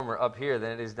warmer up here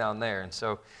than it is down there. And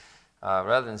so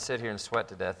rather than sit here and sweat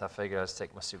to death, I figured I'd just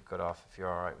take my suit coat off if you're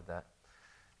all right with that.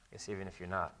 I guess even if you're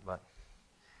not. But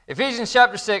Ephesians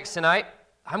chapter 6 tonight,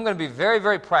 I'm going to be very,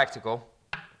 very practical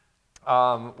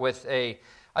with a...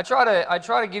 I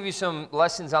try to give you some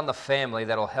lessons on the family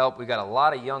that'll help. We've got a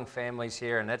lot of young families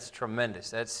here, and that's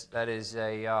tremendous. It's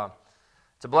a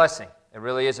blessing. It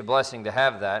really is a blessing to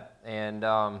have that.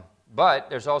 And but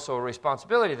there's also a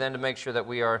responsibility then to make sure that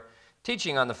we are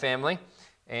teaching on the family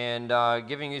and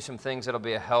giving you some things that'll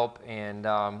be a help. And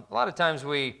a lot of times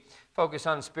we focus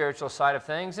on the spiritual side of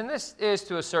things, and this is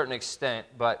to a certain extent,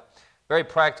 but very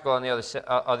practical on the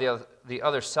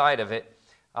other side of it.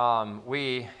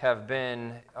 We have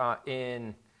been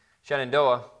in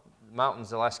Shenandoah Mountains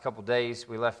the last couple days.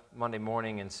 We left Monday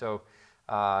morning, and so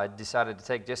decided to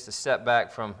take just a step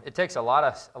back from. It takes a lot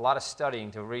of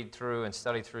studying to read through and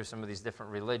study through some of these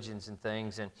different religions and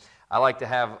things, and I like to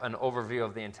have an overview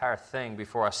of the entire thing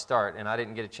before I start, and I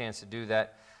didn't get a chance to do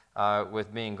that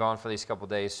with being gone for these couple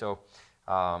days. So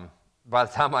by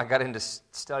the time I got into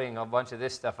studying a bunch of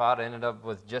this stuff out, I ended up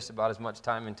with just about as much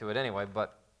time into it anyway.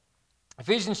 But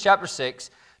Ephesians chapter 6,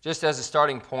 just as a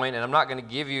starting point, and I'm not going to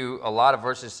give you a lot of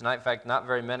verses tonight, in fact, not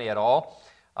very many at all,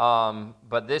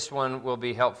 but this one will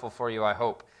be helpful for you, I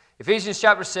hope. Ephesians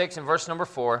chapter 6 and verse number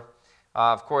 4,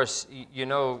 of course, you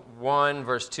know 1,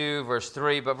 verse 2, verse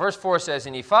 3, but verse 4 says,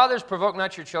 "And ye fathers, provoke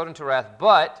not your children to wrath,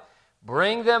 but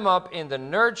bring them up in the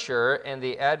nurture and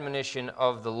the admonition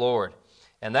of the Lord."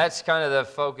 And that's kind of the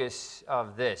focus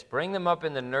of this. Bring them up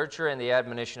in the nurture and the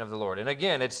admonition of the Lord. And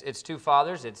again, it's two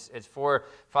fathers. It's for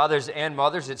fathers and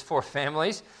mothers. It's for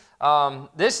families.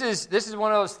 This is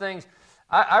one of those things.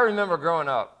 I remember growing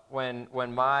up when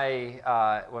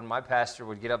my pastor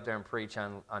would get up there and preach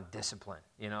on discipline,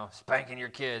 spanking your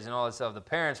kids and all that stuff. The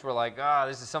parents were like,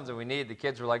 this is something we need. The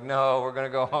kids were like, no, we're going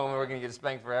to go home and we're going to get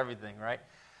spanked for everything, right?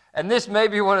 And this may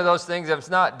be one of those things that's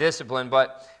not discipline,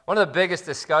 but one of the biggest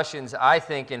discussions, I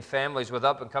think, in families with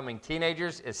up-and-coming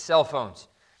teenagers is cell phones.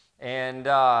 And,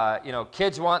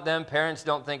 kids want them. Parents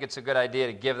don't think it's a good idea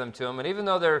to give them to them. And even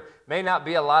though there may not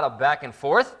be a lot of back and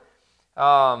forth,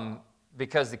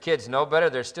 because the kids know better,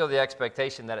 there's still the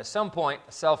expectation that at some point,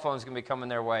 a cell phone is going to be coming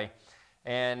their way.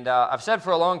 And I've said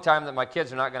for a long time that my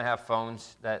kids are not going to have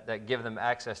phones that give them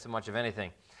access to much of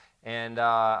anything. And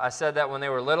I said that when they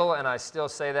were little, and I still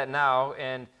say that now.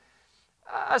 And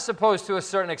I suppose to a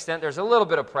certain extent there's a little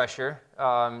bit of pressure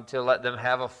to let them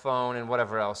have a phone and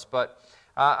whatever else. But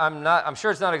I'm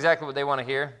sure it's not exactly what they want to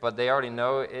hear, but they already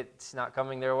know it's not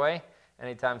coming their way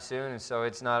anytime soon, and so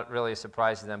it's not really a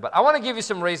surprise to them. But I want to give you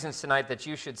some reasons tonight that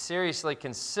you should seriously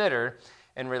consider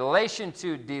in relation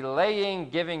to delaying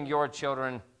giving your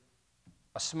children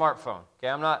a smartphone. Okay,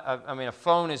 a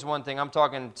phone is one thing. I'm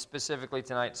talking specifically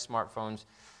tonight smartphones.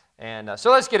 And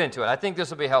so let's get into it. I think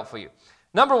this will be helpful for you.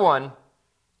 Number one,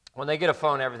 when they get a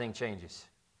phone, everything changes.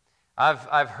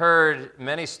 I've heard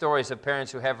many stories of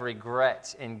parents who have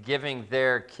regrets in giving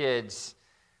their kids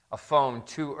a phone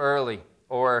too early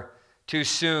or too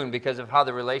soon because of how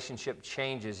the relationship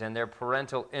changes and their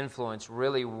parental influence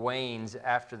really wanes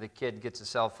after the kid gets a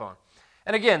cell phone.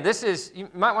 And again, you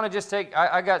might want to just take,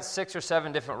 I got 6 or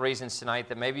 7 different reasons tonight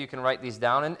that maybe you can write these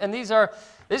down. And this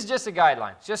is just a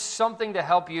guideline, just something to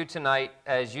help you tonight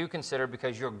as you consider,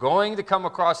 because you're going to come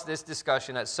across this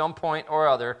discussion at some point or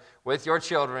other with your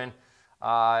children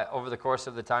over the course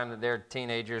of the time that they're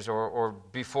teenagers or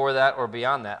before that or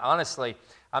beyond that. Honestly,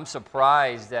 I'm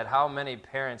surprised at how many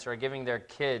parents are giving their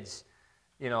kids,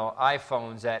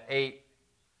 iPhones at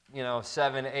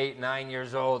 7, 8, 9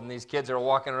 years old, and these kids are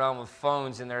walking around with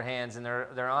phones in their hands, and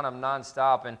they're on them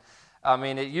nonstop. And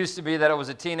it used to be that it was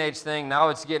a teenage thing. Now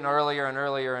it's getting earlier and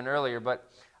earlier and earlier. But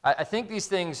I think these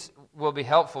things will be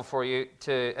helpful for you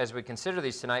as we consider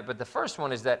these tonight. But the first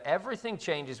one is that everything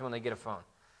changes when they get a phone.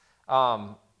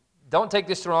 Don't take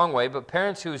this the wrong way, but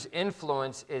parents whose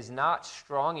influence is not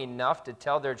strong enough to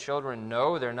tell their children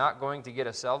no, they're not going to get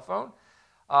a cell phone,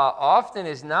 often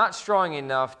is not strong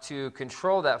enough to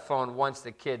control that phone once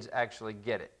the kids actually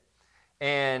get it.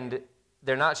 And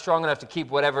they're not strong enough to keep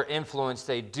whatever influence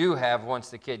they do have once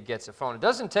the kid gets a phone. It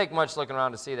doesn't take much looking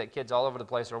around to see that kids all over the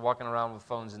place are walking around with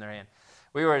phones in their hand.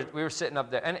 We were sitting up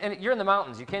there, and you're in the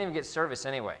mountains. You can't even get service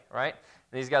anyway, right?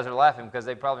 And these guys are laughing because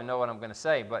they probably know what I'm going to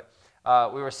say, but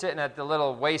we were sitting at the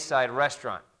little wayside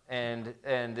restaurant, and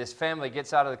this family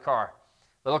gets out of the car.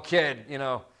 Little kid,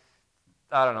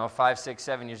 5, 6,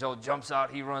 7 years old, jumps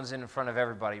out. He runs in front of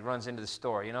everybody, runs into the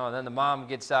store, and then the mom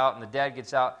gets out and the dad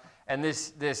gets out. And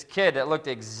this kid that looked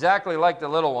exactly like the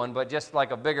little one, but just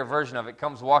like a bigger version of it,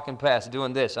 comes walking past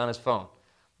doing this on his phone.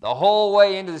 the whole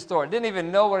way into the store. Didn't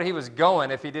even know where he was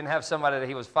going if he didn't have somebody that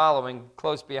he was following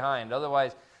close behind.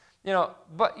 Otherwise,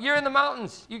 but you're in the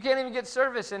mountains. You can't even get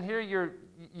service, and here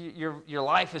your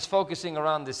life is focusing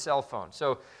around this cell phone.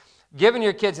 So giving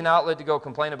your kids an outlet to go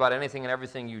complain about anything and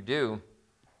everything you do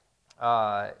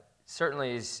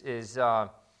certainly is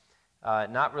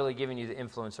not really giving you the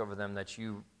influence over them that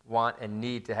you want and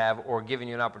need to have, or giving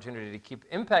you an opportunity to keep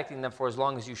impacting them for as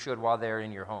long as you should while they're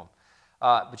in your home.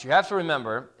 But you have to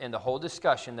remember in the whole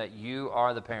discussion that you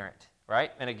are the parent,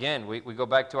 right? And again, we go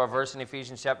back to our verse in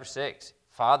Ephesians chapter 6.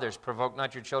 Fathers, provoke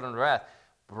not your children to wrath.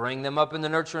 Bring them up in the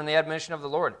nurture and the admonition of the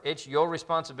Lord. It's your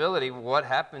responsibility what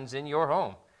happens in your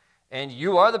home. And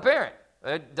you are the parent.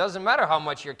 It doesn't matter how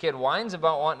much your kid whines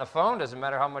about wanting a phone. Doesn't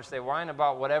matter how much they whine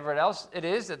about whatever else it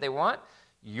is that they want.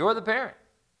 You're the parent.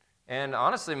 And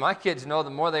honestly, my kids know the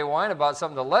more they whine about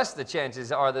something, the less the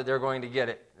chances are that they're going to get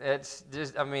it. It's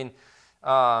just, you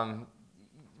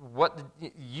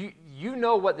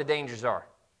know what the dangers are.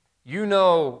 You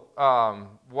know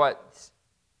what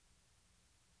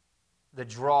the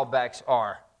drawbacks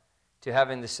are to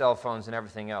having the cell phones and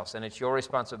everything else. And it's your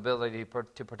responsibility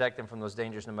to protect them from those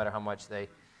dangers no matter how much they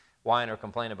whine or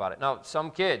complain about it. Now,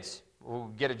 some kids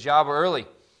who get a job early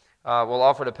will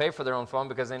offer to pay for their own phone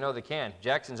because they know they can.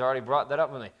 Jackson's already brought that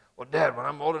up with me. Well, Dad, when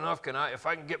I'm old enough, if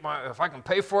I can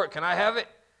pay for it, can I have it?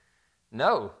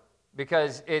 No,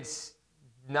 because it's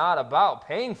not about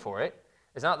paying for it.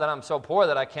 It's not that I'm so poor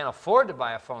that I can't afford to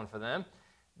buy a phone for them.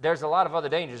 There's a lot of other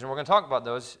dangers, and we're going to talk about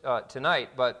those tonight,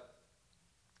 but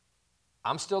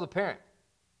I'm still the parent.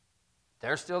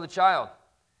 They're still the child.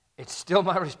 It's still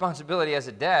my responsibility as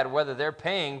a dad, whether they're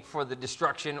paying for the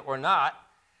destruction or not,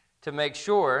 to make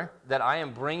sure that I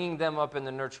am bringing them up in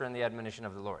the nurture and the admonition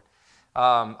of the Lord.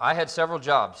 I had several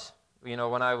jobs,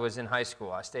 when I was in high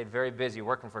school. I stayed very busy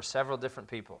working for several different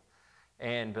people.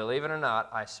 And believe it or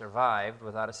not, I survived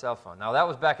without a cell phone. Now, that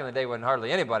was back in the day when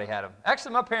hardly anybody had them.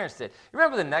 Actually, my parents did. You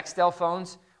remember the Nextel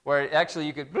phones where actually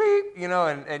you could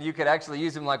bleep, and you could actually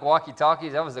use them like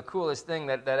walkie-talkies? That was the coolest thing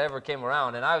that ever came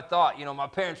around. And I thought, my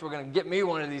parents were going to get me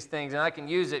one of these things, and I can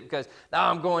use it because now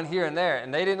I'm going here and there.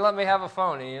 And they didn't let me have a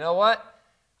phone. And you know what?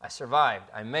 I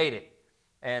survived. I made it.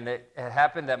 And it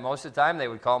happened that most of the time they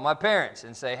would call my parents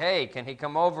and say, hey, can he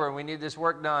come over and we need this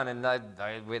work done? And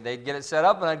they'd get it set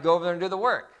up and I'd go over there and do the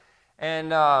work.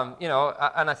 And,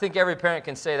 and I think every parent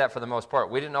can say that for the most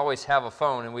part. We didn't always have a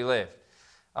phone and we lived.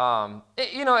 And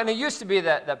it used to be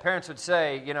that parents would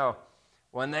say,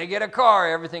 when they get a car,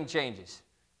 everything changes.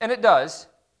 And it does.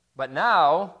 But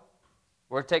now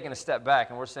we're taking a step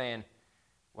back and we're saying,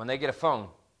 when they get a phone,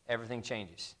 everything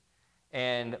changes.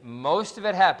 And most of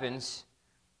it happens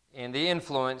in the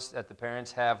influence that the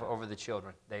parents have over the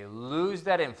children. They lose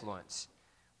that influence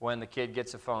when the kid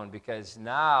gets a phone because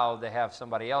now they have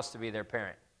somebody else to be their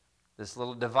parent. This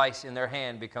little device in their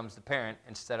hand becomes the parent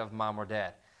instead of mom or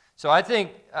dad. So I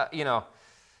think,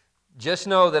 just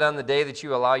know that on the day that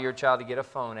you allow your child to get a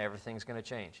phone, everything's going to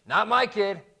change. Not my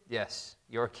kid. Yes,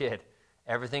 your kid.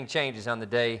 Everything changes on the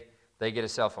day they get a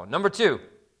cell phone. Number 2,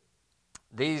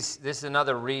 this is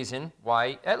another reason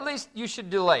why at least you should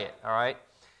delay it, all right?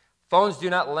 Phones do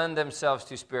not lend themselves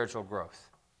to spiritual growth.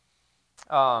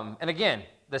 And again,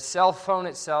 the cell phone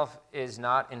itself is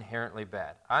not inherently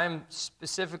bad. I'm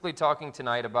specifically talking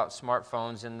tonight about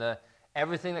smartphones and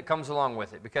everything that comes along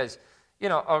with it. Because,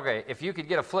 if you could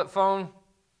get a flip phone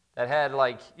that had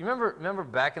you remember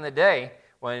back in the day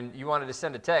when you wanted to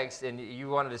send a text and you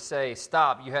wanted to say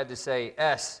stop, you had to say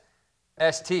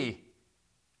ST.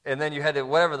 And then you had to,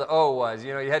 whatever the O was,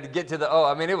 you had to get to the O.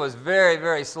 I mean, it was very,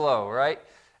 very slow, right?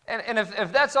 And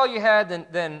if that's all you had,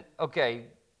 then okay,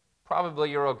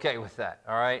 probably you're okay with that,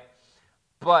 all right?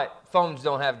 But phones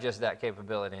don't have just that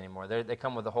capability anymore. They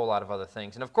come with a whole lot of other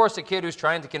things. And of course, a kid who's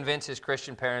trying to convince his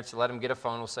Christian parents to let him get a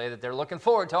phone will say that they're looking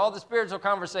forward to all the spiritual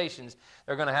conversations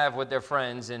they're going to have with their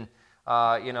friends and,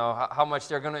 how much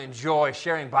they're going to enjoy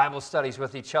sharing Bible studies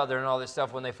with each other and all this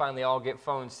stuff when they finally all get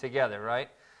phones together, right?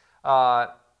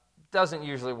 Doesn't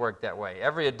usually work that way.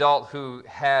 Every adult who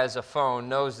has a phone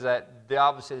knows that the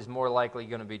opposite is more likely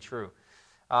going to be true.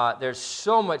 There's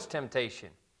so much temptation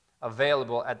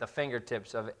available at the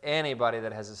fingertips of anybody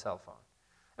that has a cell phone.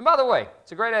 And by the way,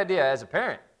 it's a great idea as a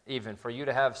parent, even, for you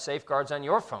to have safeguards on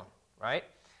your phone, right?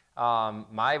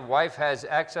 My wife has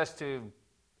access to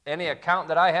any account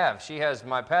that I have. She has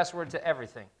my password to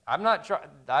everything. I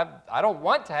don't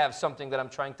want to have something that I'm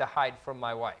trying to hide from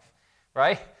my wife,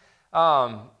 right?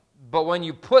 But when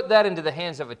you put that into the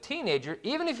hands of a teenager,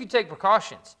 even if you take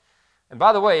precautions, and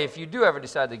by the way, if you do ever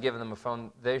decide to give them a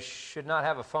phone, they should not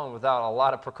have a phone without a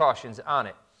lot of precautions on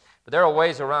it. But there are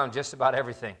ways around just about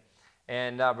everything.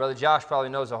 And Brother Josh probably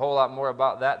knows a whole lot more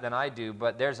about that than I do,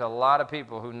 but there's a lot of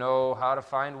people who know how to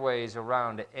find ways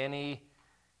around any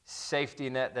safety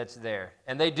net that's there.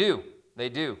 And they do. They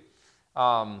do.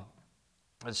 The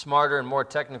smarter and more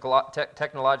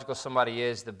technological somebody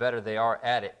is, the better they are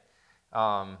at it.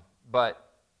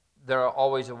 But there are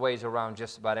always ways around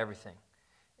just about everything.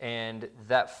 And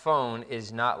that phone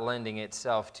is not lending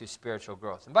itself to spiritual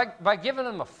growth. And by giving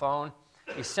them a phone,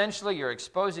 essentially you're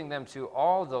exposing them to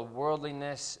all the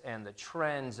worldliness and the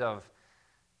trends of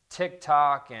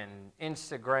TikTok and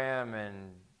Instagram,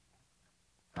 and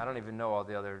I don't even know all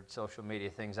the other social media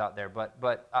things out there,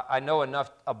 but I know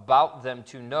enough about them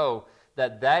to know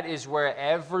that is where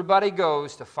everybody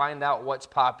goes to find out what's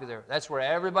popular. That's where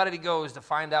everybody goes to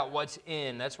find out what's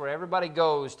in. That's where everybody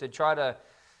goes to try to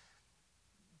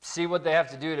see what they have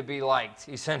to do to be liked,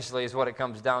 essentially, is what it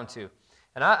comes down to.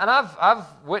 And I've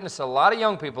witnessed a lot of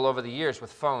young people over the years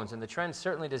with phones, and the trend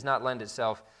certainly does not lend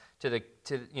itself to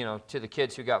the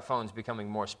kids who got phones becoming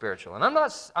more spiritual. And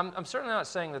I'm certainly not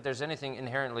saying that there's anything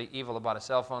inherently evil about a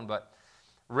cell phone, but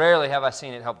rarely have I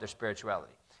seen it help their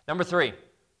spirituality. Number 3,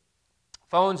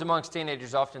 phones amongst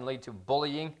teenagers often lead to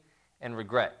bullying and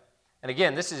regret. And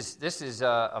again, this is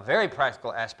a very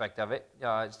practical aspect of it,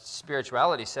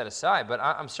 spirituality set aside, but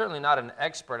I'm certainly not an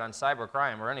expert on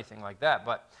cybercrime or anything like that,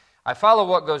 but I follow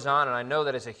what goes on, and I know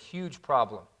that it's a huge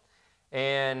problem.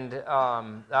 And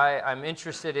I'm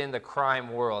interested in the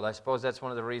crime world. I suppose that's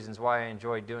one of the reasons why I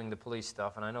enjoy doing the police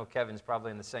stuff, and I know Kevin's probably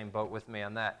in the same boat with me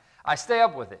on that. I stay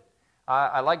up with it.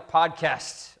 I like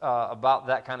podcasts about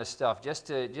that kind of stuff, just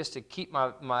to keep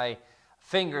my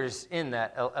fingers in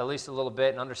that at least a little bit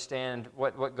and understand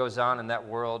what goes on in that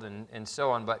world and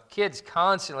so on. But kids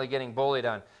constantly getting bullied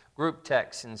on group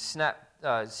texts and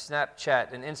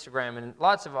Snapchat and Instagram and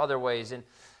lots of other ways. And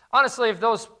honestly, if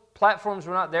those platforms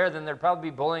were not there, then there'd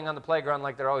probably be bullying on the playground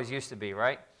like there always used to be,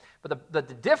 right? But the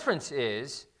difference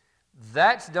is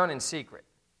that's done in secret.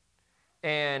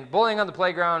 And bullying on the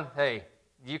playground, hey,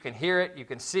 you can hear it, you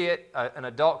can see it, an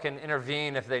adult can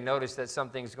intervene if they notice that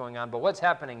something's going on. But what's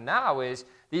happening now is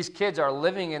these kids are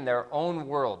living in their own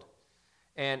world.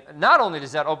 And not only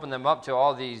does that open them up to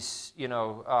all these,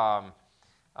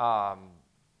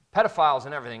 pedophiles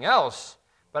and everything else,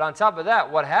 but on top of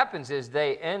that, what happens is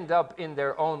they end up in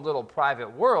their own little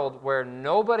private world where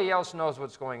nobody else knows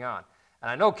what's going on. And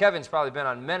I know Kevin's probably been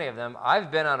on many of them. I've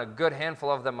been on a good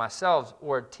handful of them myself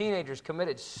where teenagers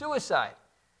committed suicide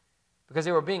because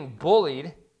they were being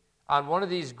bullied on one of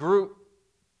these group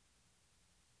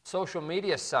social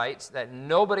media sites that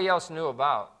nobody else knew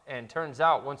about. And turns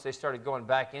out once they started going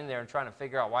back in there and trying to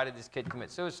figure out why did this kid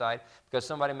commit suicide, because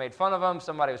somebody made fun of him,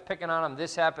 somebody was picking on him,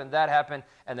 this happened, that happened,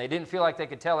 and they didn't feel like they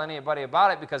could tell anybody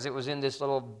about it because it was in this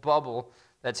little bubble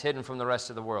that's hidden from the rest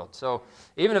of the world. So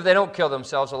even if they don't kill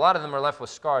themselves, a lot of them are left with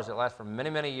scars that last for many,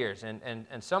 many years, and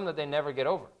some that they never get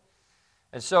over.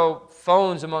 And so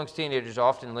phones amongst teenagers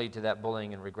often lead to that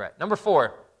bullying and regret. Number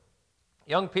 4,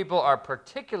 young people are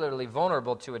particularly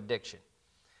vulnerable to addiction.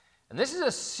 And this is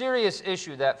a serious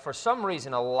issue that for some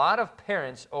reason a lot of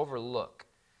parents overlook.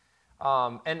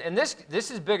 And this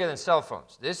is bigger than cell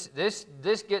phones. This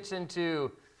gets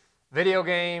into video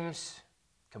games,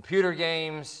 computer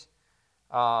games,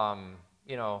 playing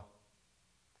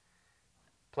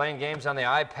games on the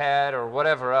iPad or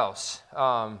whatever else.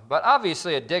 But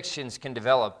obviously addictions can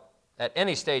develop at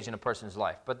any stage in a person's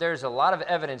life. But there's a lot of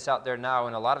evidence out there now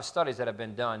and a lot of studies that have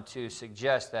been done to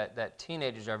suggest that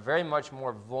teenagers are very much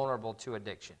more vulnerable to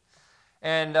addiction.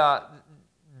 And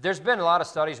there's been a lot of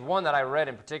studies, one that I read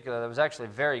in particular that was actually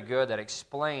very good, that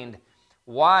explained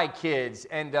why kids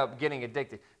end up getting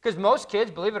addicted. Because most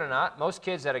kids, believe it or not, most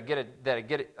kids that get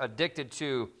addicted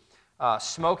to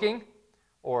smoking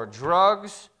or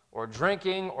drugs or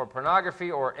drinking or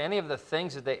pornography or any of the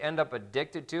things that they end up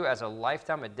addicted to as a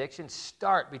lifetime addiction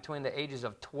start between the ages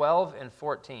of 12 and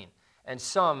 14, and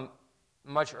some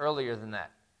much earlier than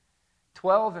that.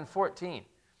 12 and 14.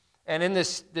 And in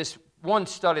this one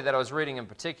study that I was reading in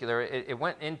particular, it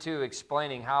went into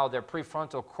explaining how their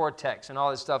prefrontal cortex and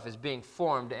all this stuff is being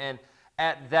formed, and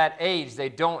at that age, they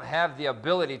don't have the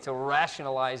ability to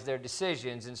rationalize their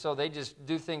decisions, and so they just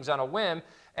do things on a whim.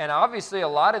 And obviously, a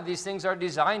lot of these things are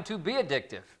designed to be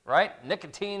addictive, right?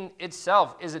 Nicotine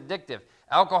itself is addictive.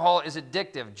 Alcohol is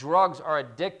addictive. Drugs are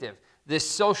addictive. This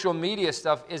social media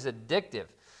stuff is addictive.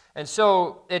 And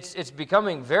so it's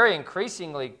becoming very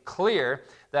increasingly clear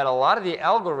that a lot of the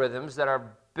algorithms that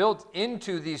are built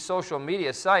into these social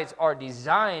media sites are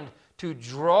designed to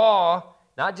draw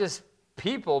not just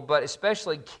people, but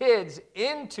especially kids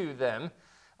into them,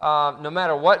 no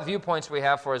matter what viewpoints we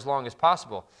have for as long as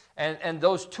possible. And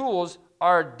those tools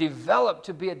are developed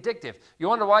to be addictive. You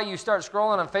wonder why you start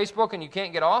scrolling on Facebook and you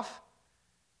can't get off?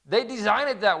 They design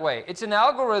it that way. It's an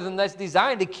algorithm that's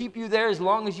designed to keep you there as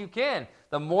long as you can.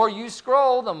 The more you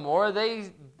scroll, the more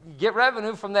they get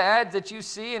revenue from the ads that you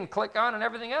see and click on and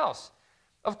everything else.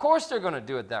 Of course they're going to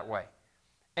do it that way.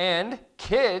 And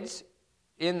kids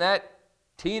in those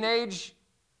teenage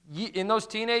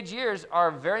years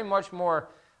are very much more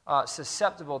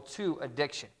susceptible to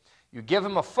addiction. You give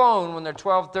them a phone when they're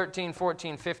 12, 13,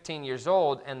 14, 15 years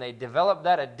old, and they develop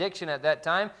that addiction at that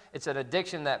time. It's an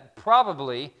addiction that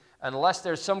probably, unless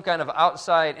there's some kind of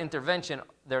outside intervention,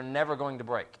 they're never going to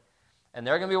break. And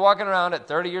they're going to be walking around at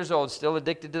 30 years old still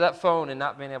addicted to that phone and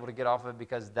not being able to get off of it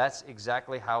because that's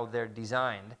exactly how they're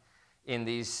designed in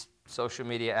these social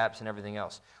media apps and everything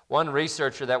else. One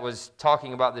researcher that was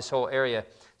talking about this whole area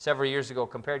several years ago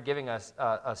compared giving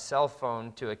a cell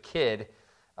phone to a kid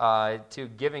to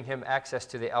giving him access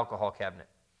to the alcohol cabinet.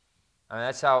 I mean,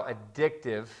 that's how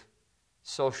addictive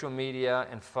social media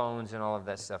and phones and all of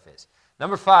that stuff is.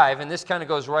 Number 5, and this kind of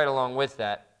goes right along with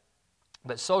that,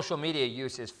 but social media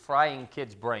use is frying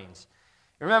kids' brains.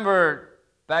 Remember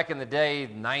back in the day,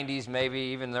 90s maybe,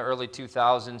 even the early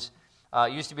 2000s,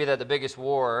 it used to be that the biggest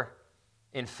war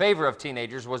in favor of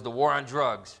teenagers was the war on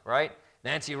drugs, right?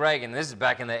 Nancy Reagan, this is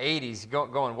back in the 80s,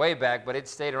 going way back, but it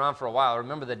stayed around for a while.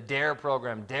 Remember the DARE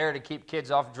program, DARE to keep kids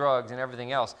off drugs and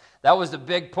everything else. That was the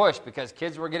big push because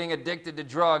kids were getting addicted to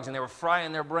drugs and they were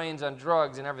frying their brains on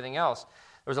drugs and everything else.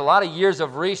 There was a lot of years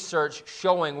of research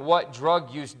showing what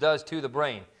drug use does to the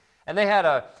brain. And they had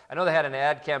I know they had an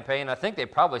ad campaign. I think they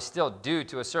probably still do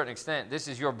to a certain extent. This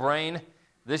is your brain.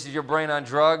 This is your brain on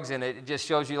drugs, and it just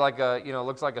shows you like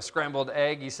looks like a scrambled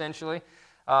egg essentially.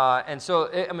 And so,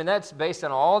 that's based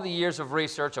on all the years of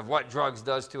research of what drugs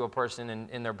does to a person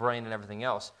in their brain and everything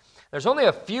else. There's only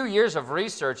a few years of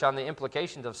research on the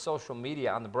implications of social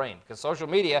media on the brain, because social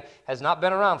media has not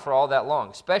been around for all that long,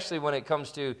 especially when it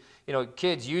comes to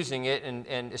kids using it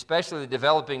and especially the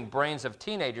developing brains of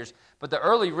teenagers. But the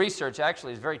early research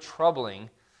actually is very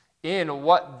troubling in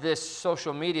what this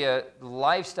social media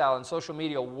lifestyle and social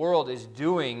media world is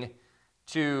doing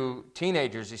to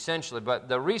teenagers, essentially. But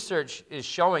the research is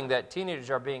showing that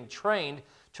teenagers are being trained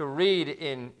to read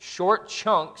in short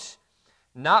chunks,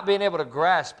 not being able to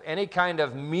grasp any kind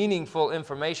of meaningful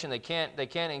information. They can't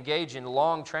engage in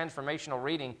long transformational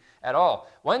reading at all.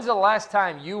 When's the last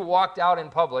time you walked out in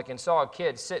public and saw a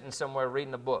kid sitting somewhere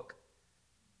reading a book?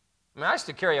 I used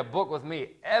to carry a book with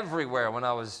me everywhere when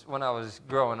I was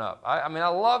growing up. I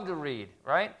love to read,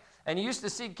 right? And you used to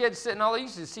see kids you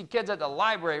used to see kids at the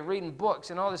library reading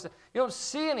books and all this stuff. You don't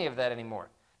see any of that anymore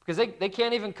because they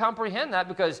can't even comprehend that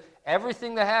because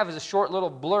everything they have is a short little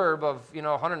blurb of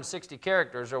 160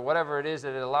 characters or whatever it is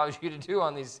that it allows you to do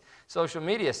on these social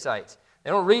media sites.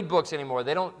 They don't read books anymore.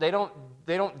 They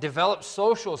don't develop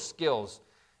social skills.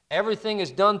 Everything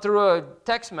is done through a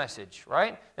text message,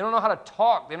 right? They don't know how to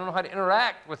talk. They don't know how to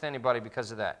interact with anybody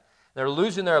because of that. They're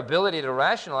losing their ability to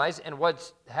rationalize, and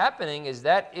what's happening is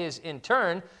that is, in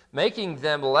turn, making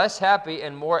them less happy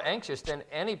and more anxious than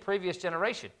any previous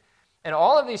generation. And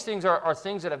all of these things are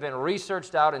things that have been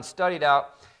researched out and studied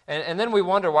out, and then we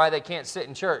wonder why they can't sit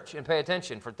in church and pay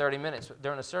attention for 30 minutes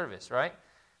during a service, right?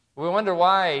 We wonder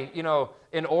why,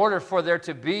 in order for there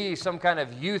to be some kind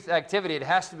of youth activity, it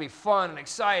has to be fun and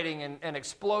exciting and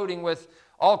exploding with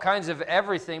all kinds of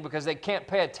everything because they can't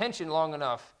pay attention long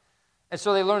enough. And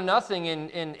so they learn nothing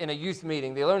in a youth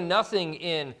meeting. They learn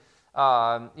nothing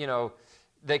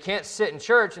they can't sit in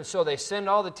church, and so they send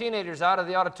all the teenagers out of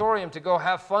the auditorium to go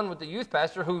have fun with the youth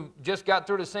pastor who just got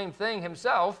through the same thing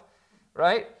himself,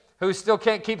 right? Who still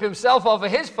can't keep himself off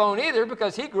of his phone either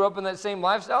because he grew up in that same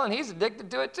lifestyle and he's addicted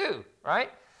to it too,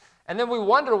 right? And then we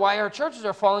wonder why our churches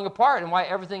are falling apart and why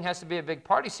everything has to be a big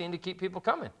party scene to keep people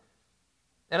coming.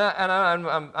 And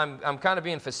I'm kind of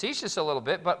being facetious a little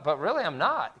bit, but really I'm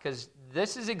not, because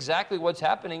this is exactly what's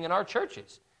happening in our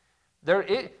churches.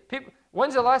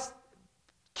 When's the last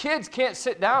kids can't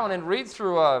sit down and read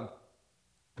through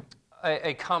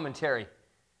a commentary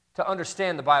to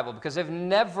understand the Bible because they've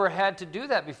never had to do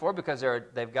that before because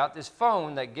they've got this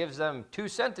phone that gives them 2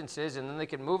 sentences and then they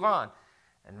can move on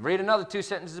and read another 2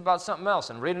 sentences about something else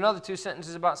and read another 2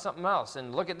 sentences about something else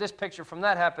and look at this picture from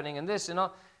that happening and this and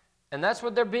all. And that's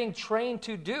what they're being trained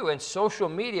to do, and social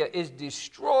media is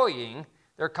destroying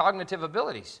their cognitive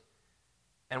abilities.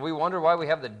 And we wonder why we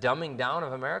have the dumbing down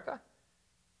of America.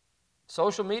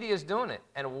 Social media is doing it,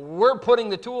 and we're putting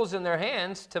the tools in their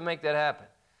hands to make that happen.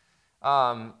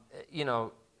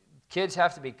 Kids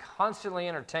have to be constantly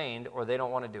entertained or they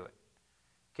don't want to do it.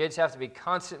 Kids have to be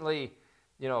constantly,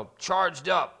 charged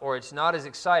up or it's not as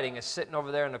exciting as sitting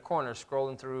over there in the corner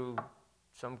scrolling through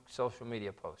some social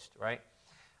media post, right?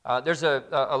 There's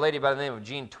a lady by the name of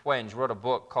Jean Twenge wrote a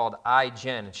book called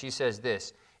iGen, and she says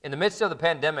this: in the midst of the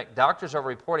pandemic, doctors are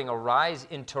reporting a rise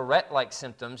in Tourette-like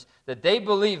symptoms that they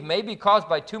believe may be caused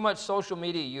by too much social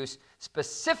media use,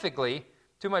 specifically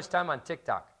too much time on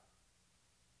TikTok.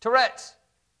 Tourette's.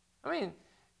 I mean,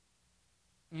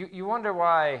 you wonder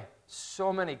why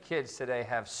so many kids today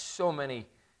have so many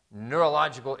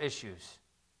neurological issues,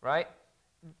 right?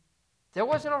 That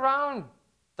wasn't around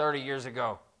 30 years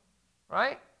ago,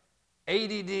 right?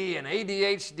 ADD and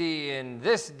ADHD and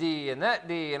this D and that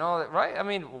D and all that, right? I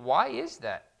mean, why is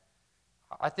that?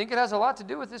 I think it has a lot to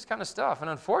do with this kind of stuff. And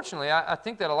unfortunately, I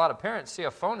think that a lot of parents see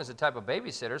a phone as a type of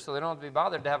babysitter, so they don't have to be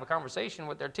bothered to have a conversation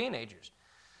with their teenagers.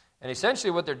 And essentially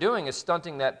what they're doing is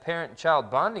stunting that parent-child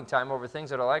bonding time over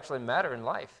things that will actually matter in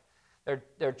life.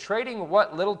 They're trading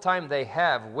what little time they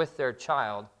have with their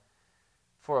child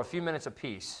for a few minutes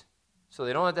apiece. So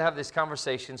they don't have to have this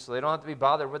conversation, so they don't have to be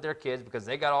bothered with their kids because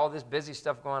they got all this busy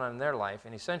stuff going on in their life.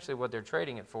 And essentially what they're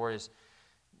trading it for is,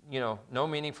 no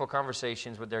meaningful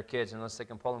conversations with their kids unless they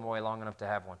can pull them away long enough to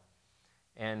have one.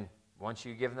 And once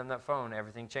you give them that phone,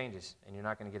 everything changes, and you're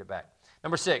not going to get it back.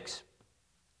 Number 6,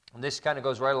 and this kind of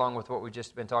goes right along with what we've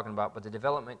just been talking about, but the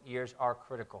development years are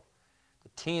critical. The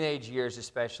teenage years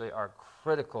especially are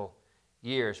critical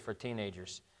years for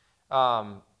teenagers.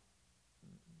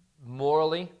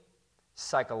 Morally,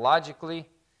 psychologically,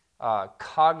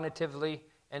 cognitively,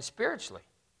 and spiritually.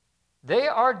 They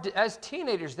are, as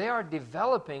teenagers, they are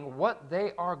developing what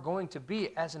they are going to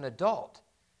be as an adult.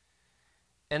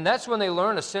 And that's when they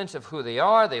learn a sense of who they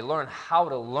are. They learn how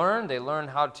to learn. They learn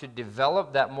how to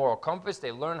develop that moral compass.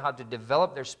 They learn how to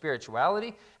develop their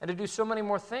spirituality and to do so many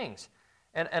more things.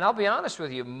 And I'll be honest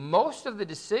with you, most of the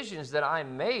decisions that I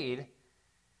made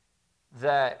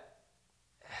that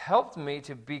helped me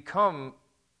to become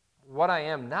what I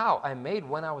am now, I made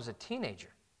when I was a teenager.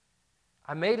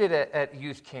 I made it at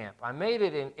youth camp. I made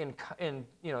it in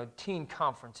teen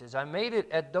conferences. I made it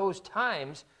at those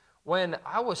times when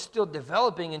I was still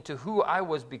developing into who I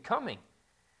was becoming.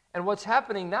 And what's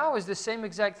happening now is the same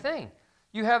exact thing.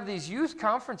 You have these youth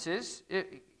conferences,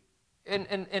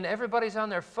 and everybody's on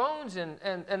their phones, and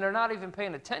they're not even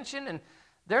paying attention, and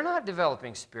they're not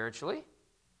developing spiritually.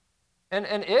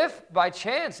 And if, by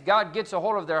chance, God gets a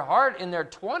hold of their heart in their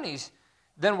 20s,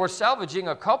 then we're salvaging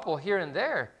a couple here and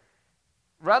there.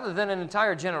 Rather than an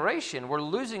entire generation, we're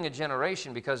losing a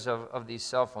generation because of these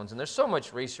cell phones. And there's so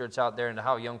much research out there into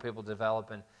how young people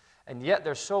develop, and yet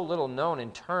there's so little known in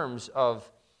terms of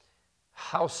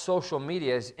how social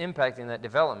media is impacting that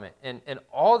development. And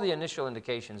all the initial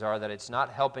indications are that it's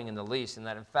not helping in the least, and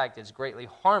that, in fact, it's greatly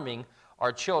harming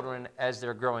our children as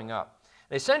they're growing up.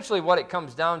 And essentially what it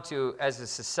comes down to as a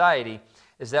society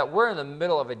is that we're in the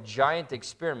middle of a giant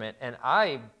experiment, and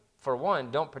I, for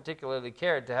one, don't particularly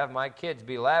care to have my kids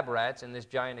be lab rats in this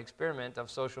giant experiment of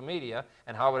social media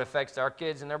and how it affects our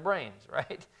kids and their brains,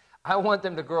 right? I want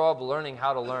them to grow up learning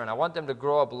how to learn. I want them to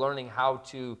grow up learning how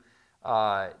to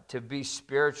be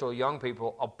spiritual young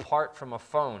people apart from a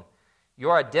phone.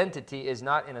 Your identity is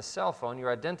not in a cell phone.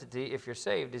 Your identity, if you're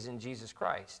saved, is in Jesus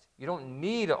Christ. You don't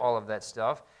need all of that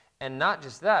stuff. And not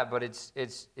just that, but it's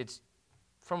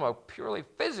from a purely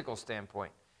physical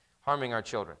standpoint, harming our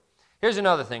children. Here's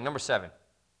another thing, number 7.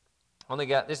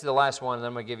 This is the last one, and then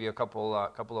I'm going to give you a couple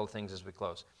little things as we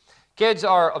close. Kids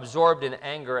are absorbed in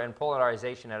anger and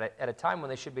polarization at a time when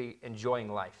they should be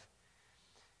enjoying life.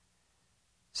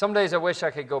 Some days I wish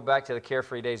I could go back to the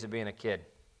carefree days of being a kid.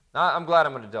 Now, I'm glad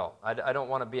I'm an adult. I don't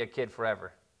want to be a kid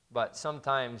forever. But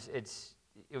sometimes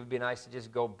it would be nice to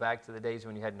just go back to the days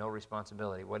when you had no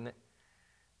responsibility, wouldn't it?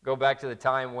 Go back to the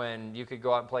time when you could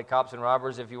go out and play cops and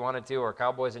robbers if you wanted to, or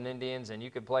cowboys and Indians, and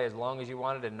you could play as long as you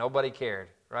wanted and nobody cared,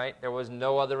 right? There was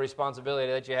no other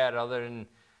responsibility that you had other than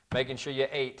making sure you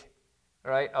ate,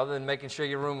 right? Other than making sure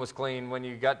your room was clean when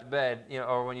you got to bed,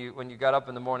 or when you got up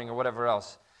in the morning or whatever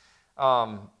else.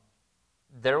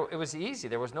 It was easy.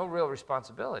 There was no real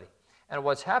responsibility. And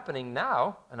what's happening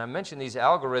now, and I mentioned these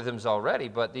algorithms already,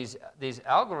 but these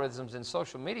algorithms in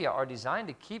social media are designed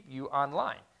to keep you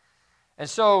online. And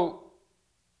so,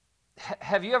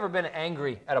 have you ever been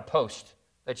angry at a post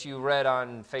that you read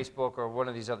on Facebook or one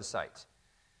of these other sites?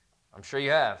 I'm sure you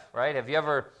have, right? Have you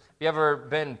ever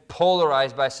been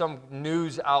polarized by some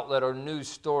news outlet or news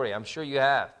story? I'm sure you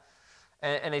have.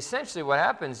 And essentially what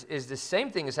happens is the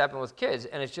same thing has happened with kids,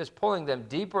 and it's just pulling them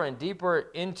deeper and deeper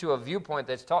into a viewpoint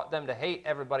that's taught them to hate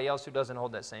everybody else who doesn't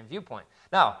hold that same viewpoint.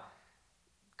 Now,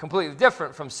 completely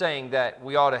different from saying that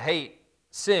we ought to hate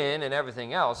sin and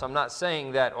everything else. I'm not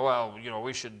saying that,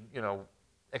 we should,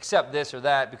 accept this or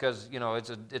that because,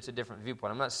 it's a different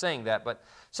viewpoint. I'm not saying that, but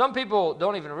some people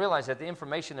don't even realize that the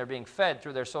information they're being fed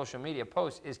through their social media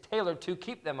posts is tailored to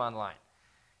keep them online.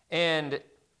 And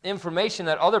information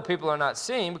that other people are not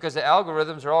seeing because the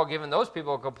algorithms are all giving those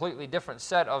people a completely different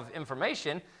set of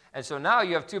information. And so now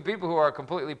you have two people who are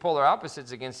completely polar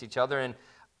opposites against each other, and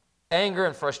anger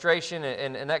and frustration,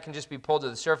 and that can just be pulled to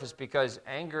the surface because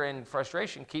anger and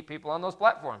frustration keep people on those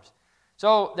platforms.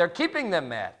 So they're keeping them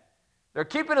mad. They're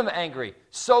keeping them angry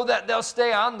so that they'll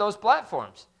stay on those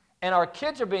platforms. And our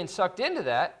kids are being sucked into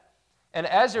that. And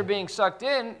as they're being sucked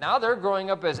in, now they're growing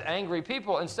up as angry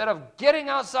people instead of getting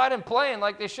outside and playing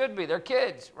like they should be. They're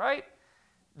kids, right?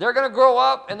 They're going to grow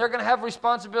up, and they're going to have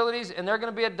responsibilities, and they're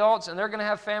going to be adults, and they're going to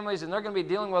have families, and they're going to be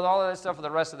dealing with all of that stuff for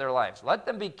the rest of their lives. Let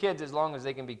them be kids as long as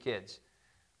they can be kids,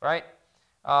 right?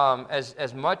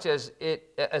 As much as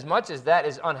that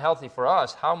is unhealthy for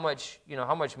us, how much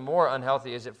more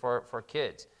unhealthy is it for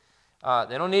kids?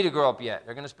 They don't need to grow up yet.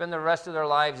 They're going to spend the rest of their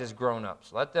lives as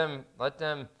grown-ups. Let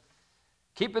them.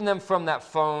 Keeping them from that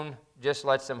phone just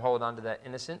lets them hold on to that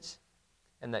innocence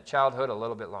and that childhood a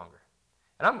little bit longer.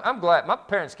 And I'm glad. My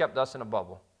parents kept us in a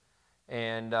bubble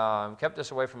and kept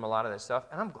us away from a lot of that stuff,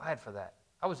 and I'm glad for that.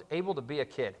 I was able to be a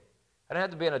kid. I didn't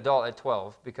have to be an adult at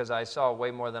 12 because I saw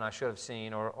way more than I should have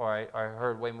seen, or I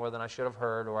heard way more than I should have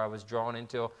heard, or I was drawn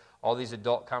into all these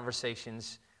adult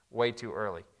conversations way too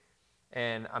early.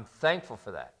 And I'm thankful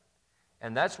for that.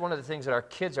 And that's one of the things that our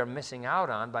kids are missing out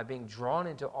on by being drawn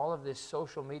into all of this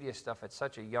social media stuff at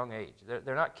such a young age.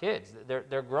 They're not kids.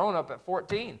 They're grown up at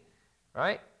 14,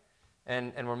 right?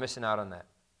 And we're missing out on that.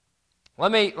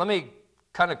 Let me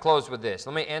kind of close with this.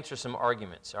 Let me answer some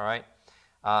arguments, all right?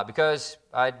 Because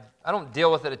I don't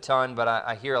deal with it a ton, but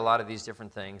I hear a lot of these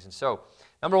different things. And so,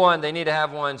 number one, they need to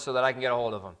have one so that I can get a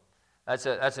hold of them. That's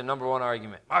a number one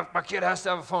argument. My kid has to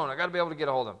have a phone. I got to be able to get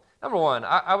a hold of them. Number one,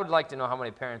 I would like to know how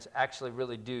many parents actually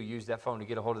really do use that phone to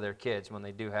get a hold of their kids when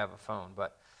they do have a phone.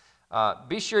 But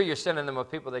be sure you're sending them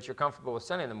with people that you're comfortable with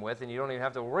sending them with, and you don't even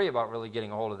have to worry about really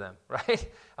getting a hold of them,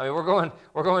 right? I mean,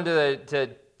 we're going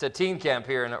to teen camp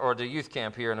here or to youth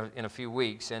camp here in a few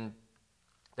weeks, and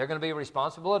they're going to be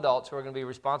responsible adults who are going to be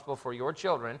responsible for your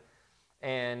children.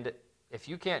 And if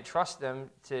you can't trust the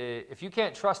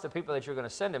people that you're going to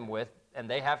send them with, and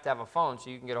they have to have a phone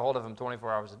so you can get a hold of them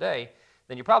 24 hours a day,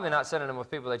 then you're probably not sending them with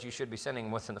people that you should be sending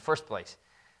them with in the first place.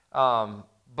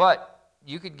 But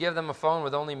you could give them a phone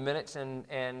with only minutes and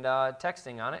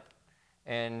texting on it.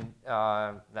 And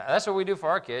that's what we do for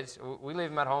our kids. We leave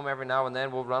them at home every now and then.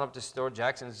 We'll run up to the store.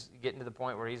 Jackson's getting to the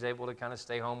point where he's able to kind of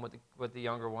stay home with the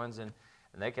younger ones, and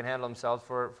they can handle themselves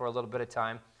for a little bit of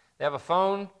time. They have a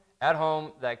phone at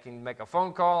home that can make a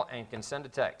phone call and can send a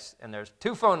text. And there's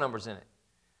 2 phone numbers in it,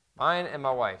 mine and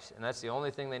my wife's. And that's the only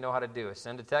thing they know how to do is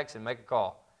send a text and make a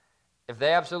call. If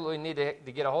they absolutely need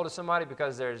to get a hold of somebody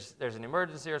because there's an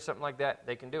emergency or something like that,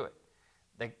 they can do it.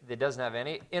 It doesn't have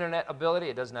any internet ability.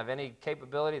 It doesn't have any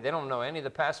capability. They don't know any of the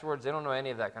passwords. They don't know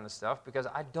any of that kind of stuff because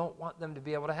I don't want them to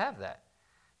be able to have that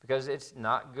because it's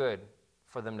not good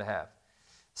for them to have.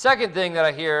 Second thing that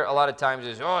I hear a lot of times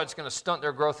is, it's going to stunt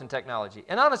their growth in technology.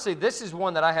 And honestly, this is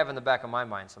one that I have in the back of my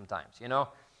mind sometimes,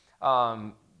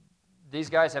 These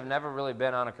guys have never really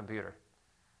been on a computer.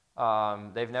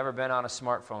 They've never been on a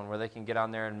smartphone where they can get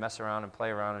on there and mess around and play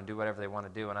around and do whatever they want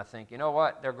to do. And I think, you know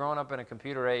what? They're growing up in a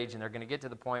computer age, and they're going to get to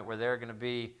the point where they're going to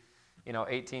be,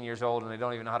 18 years old, and they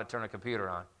don't even know how to turn a computer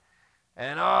on.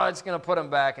 And, it's going to put them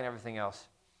back and everything else.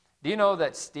 Do you know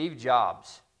that Steve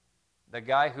Jobs, the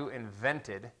guy who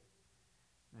invented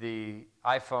the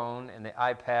iPhone and the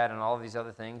iPad and all of these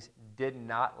other things, did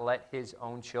not let his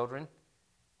own children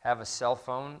have a cell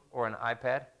phone or an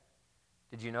iPad?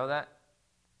 Did you know that?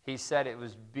 He said it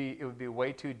would be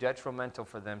way too detrimental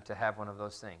for them to have one of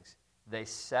those things. They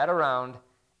sat around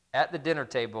at the dinner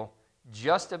table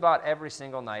just about every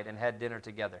single night and had dinner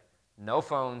together. No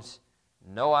phones,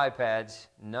 no iPads,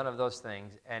 none of those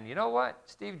things. And you know what?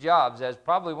 Steve Jobs, as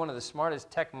probably one of the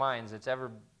smartest tech minds that's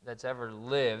ever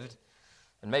lived,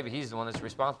 and maybe he's the one that's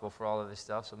responsible for all of this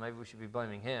stuff, so maybe we should be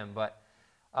blaming him, but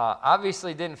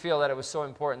obviously didn't feel that it was so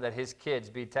important that his kids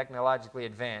be technologically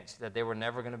advanced that they were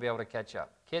never going to be able to catch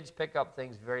up. Kids pick up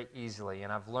things very easily,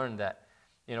 and I've learned that.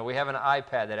 We have an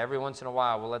iPad that every once in a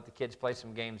while we'll let the kids play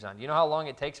some games on. You know how long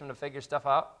it takes them to figure stuff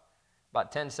out?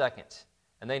 About 10 seconds.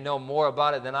 And they know more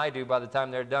about it than I do by the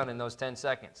time they're done in those 10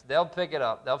 seconds. They'll pick it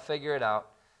up. They'll figure it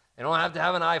out. They don't have to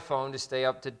have an iPhone to stay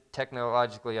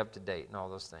technologically up to date and all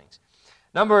those things.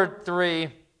 Number 3,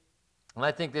 and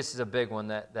I think this is a big one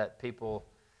that people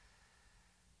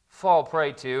fall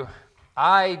prey to,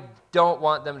 I don't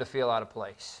want them to feel out of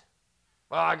place.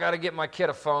 well, I got to get my kid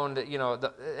a phone.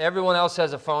 Everyone else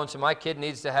has a phone, so my kid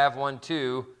needs to have one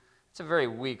too. It's a very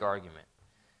weak argument.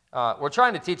 We're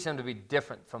trying to teach them to be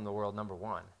different from the world, number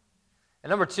one. And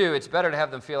number two, it's better to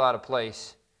have them feel out of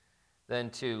place than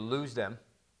to lose them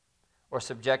or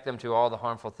subject them to all the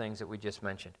harmful things that we just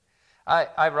mentioned.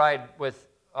 I ride with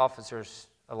officers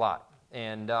a lot,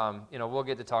 and we'll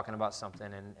get to talking about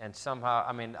something, and somehow,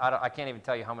 I can't even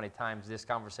tell you how many times this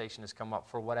conversation has come up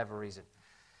for whatever reason.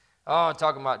 Oh,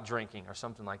 talking about drinking or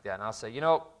something like that, and I'll say,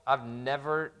 I've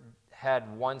never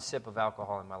had one sip of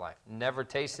alcohol in my life. Never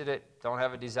tasted it, don't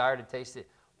have a desire to taste it.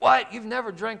 What, you've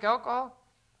never drank alcohol?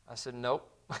 I said, nope.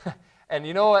 And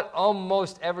you know what?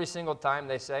 Almost every single time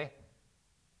they say,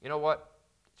 you know what?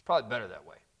 It's probably better that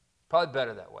way. Probably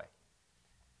better that way.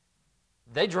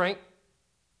 They drink.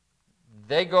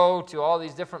 They go to all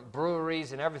these different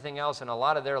breweries and everything else, and a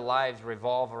lot of their lives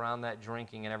revolve around that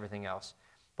drinking and everything else.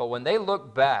 But when they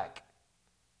look back,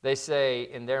 they say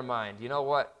in their mind, you know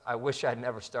what? I wish I'd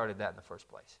never started that in the first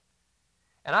place.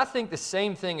 And I think the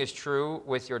same thing is true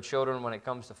with your children when it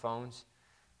comes to phones.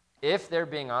 If they're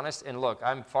being honest, and look,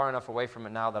 I'm far enough away from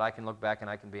it now that I can look back and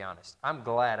I can be honest. I'm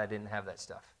glad I didn't have that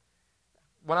stuff.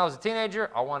 When I was a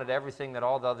teenager, I wanted everything that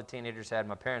all the other teenagers had.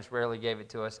 My parents rarely gave it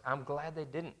to us. I'm glad they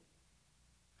didn't.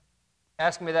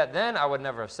 Ask me that then, I would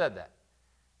never have said that.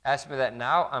 Ask me that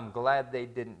now, I'm glad they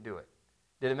didn't do it.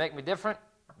 Did it make me different?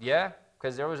 Yeah,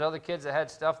 because there was other kids that had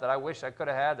stuff that I wish I could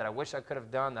have had, that I wish I could have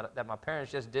done, that my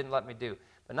parents just didn't let me do.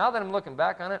 But now that I'm looking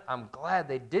back on it, I'm glad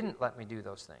they didn't let me do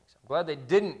those things. I'm glad they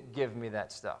didn't give me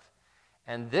that stuff.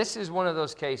 And this is one of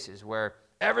those cases where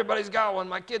everybody's got one,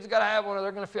 my kid's got to have one, or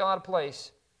they're going to feel out of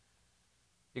place.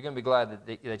 You're going to be glad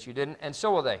that you didn't, and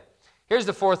so will they. Here's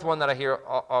the fourth one that I hear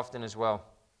often as well.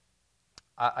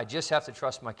 I just have to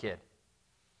trust my kid.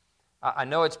 I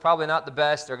know it's probably not the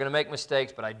best, they're going to make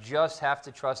mistakes, but I just have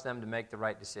to trust them to make the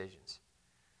right decisions.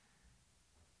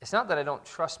 It's not that I don't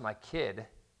trust my kid,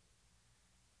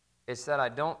 it's that I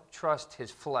don't trust his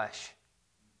flesh.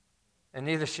 And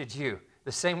neither should you.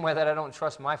 The same way that I don't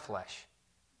trust my flesh.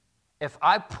 If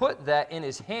I put that in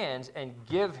his hands and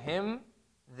give him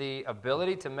the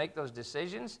ability to make those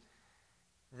decisions,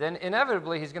 then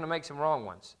inevitably he's going to make some wrong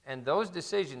ones. And those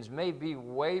decisions may be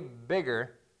way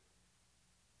bigger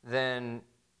than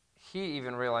he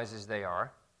even realizes they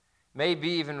are. Maybe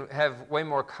even have way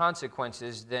more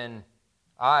consequences than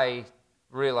I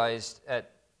realized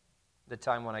at the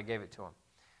time when I gave it to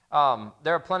him.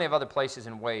 There are plenty of other places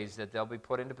and ways that they'll be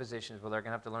put into positions where they're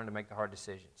going to have to learn to make the hard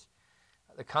decisions.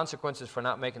 The consequences for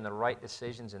not making the right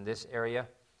decisions in this area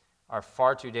are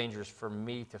far too dangerous for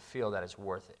me to feel that it's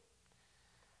worth it.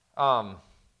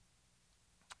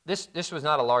 This was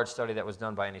not a large study that was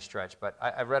done by any stretch, but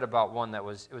I read about one it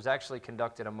was actually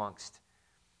conducted amongst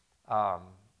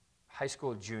high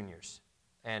school juniors.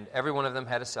 And every one of them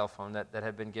had a cell phone that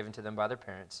had been given to them by their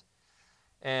parents.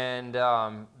 And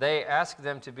they asked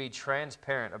them to be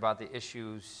transparent about the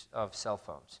issues of cell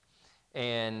phones.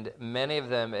 And many of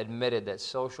them admitted that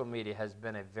social media has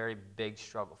been a very big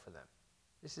struggle for them.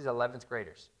 This is 11th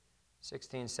graders,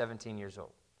 16, 17 years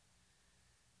old.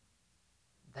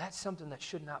 That's something that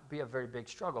should not be a very big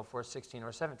struggle for a 16 or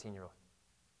a 17-year-old.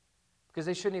 Because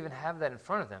they shouldn't even have that in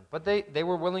front of them. But they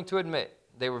were willing to admit.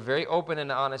 They were very open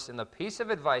and honest. And the piece of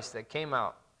advice that came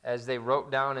out as they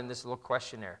wrote down in this little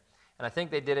questionnaire, and I think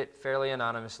they did it fairly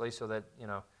anonymously so that,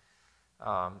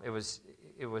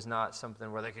 it was not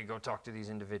something where they could go talk to these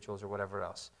individuals or whatever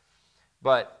else.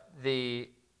 But the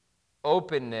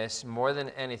openness, more than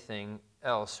anything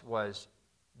else, was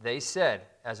they said,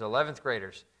 as 11th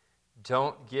graders,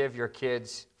 don't give your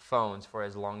kids phones for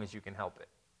as long as you can help it.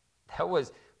 That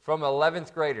was, from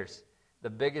 11th graders, the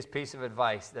biggest piece of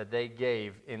advice that they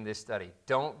gave in this study.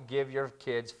 Don't give your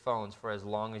kids phones for as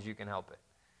long as you can help it.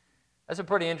 That's a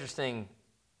pretty interesting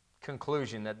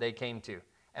conclusion that they came to.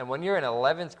 And when you're in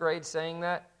 11th grade saying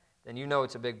that, then you know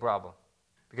it's a big problem.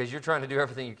 Because you're trying to do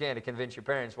everything you can to convince your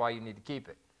parents why you need to keep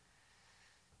it.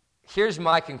 Here's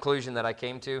my conclusion that I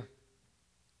came to.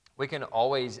 We can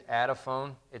always add a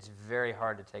phone. It's very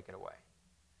hard to take it away.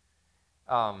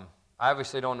 I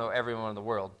obviously don't know everyone in the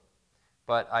world,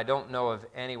 but I don't know of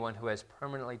anyone who has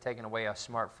permanently taken away a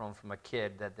smartphone from a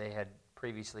kid that they had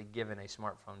previously given a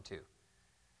smartphone to.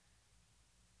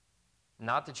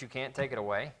 Not that you can't take it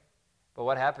away, but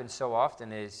what happens so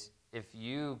often is if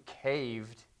you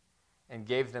caved and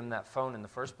gave them that phone in the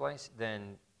first place,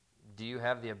 then do you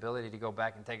have the ability to go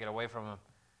back and take it away from them?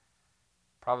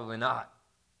 Probably not.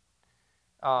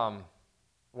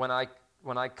 When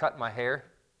I cut my hair,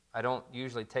 I don't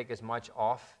usually take as much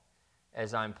off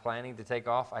as I'm planning to take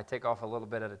off. I take off a little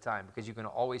bit at a time because you can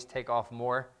always take off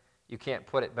more. you can't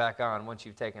put it back on once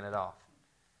you've taken it off,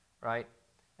 right?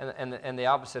 And the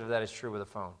opposite of that is true with a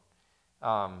phone.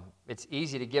 It's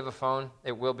easy to give a phone.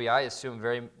 It will be, I assume,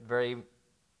 very, very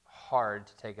hard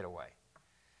to take it away.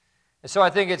 And so I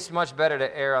think it's much better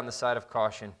to err on the side of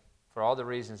caution for all the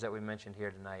reasons that we mentioned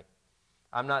here tonight.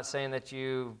 I'm not saying that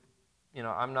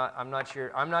I'm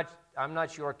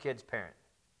not your kid's parent.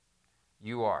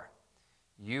 You are.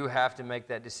 You have to make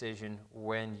that decision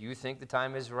when you think the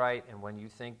time is right and when you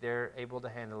think they're able to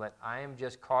handle it. I am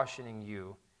just cautioning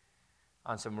you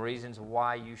on some reasons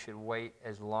why you should wait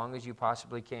as long as you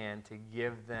possibly can to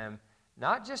give them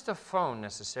not just a phone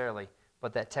necessarily,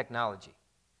 but that technology,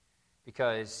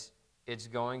 because it's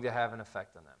going to have an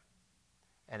effect on them.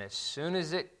 And as soon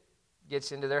as it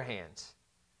gets into their hands,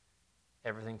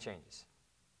 everything changes.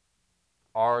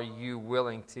 Are you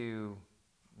willing to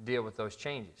deal with those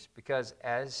changes? Because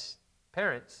as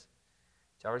parents,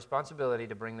 it's our responsibility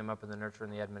to bring them up in the nurture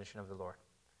and the admonition of the Lord.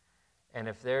 And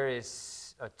if there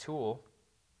is a tool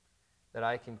that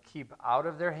I can keep out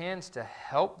of their hands to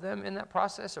help them in that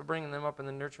process of bringing them up in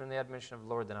the nurture and the admonition of the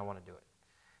Lord, then I want to do it.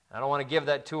 And I don't want to give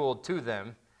that tool to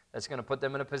them that's going to put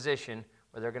them in a position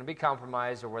where they're going to be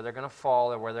compromised or where they're going to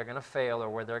fall or where they're going to fail or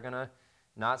where they're going to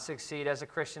not succeed as a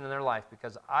Christian in their life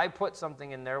because I put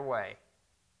something in their way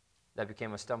that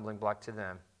became a stumbling block to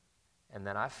them. And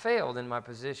then I failed in my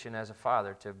position as a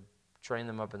father to train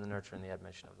them up in the nurture and the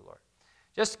admonition of the Lord.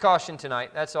 Just caution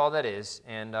tonight, that's all that is.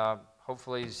 And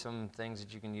hopefully some things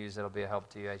that you can use that will be a help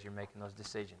to you as you're making those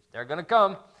decisions. They're going to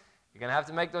come. You're going to have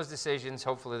to make those decisions.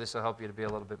 Hopefully this will help you to be a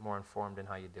little bit more informed in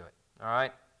how you do it. All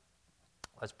right?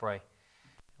 Let's pray.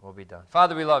 We'll be done.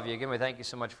 Father, we love you. Again, we thank you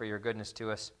so much for your goodness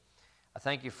to us. I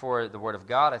thank you for the Word of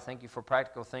God. I thank you for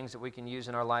practical things that we can use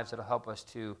in our lives that will help us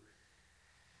to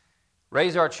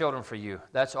raise our children for you.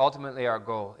 That's ultimately our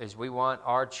goal, is we want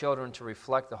our children to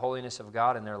reflect the holiness of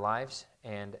God in their lives.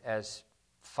 And as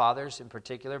fathers in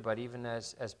particular, but even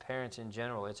as parents in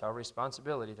general, it's our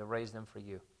responsibility to raise them for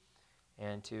you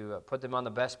and to put them on the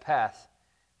best path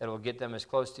that will get them as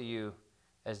close to you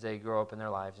as they grow up in their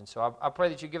lives. And so I pray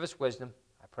that you give us wisdom.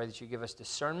 I pray that you give us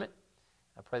discernment.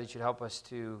 I pray that you'd help us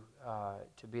to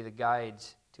be the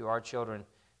guides to our children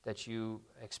that you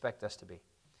expect us to be.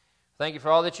 Thank you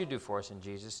for all that you do for us in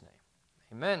Jesus' name.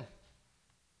 Amen.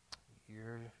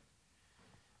 You're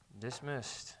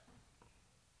dismissed.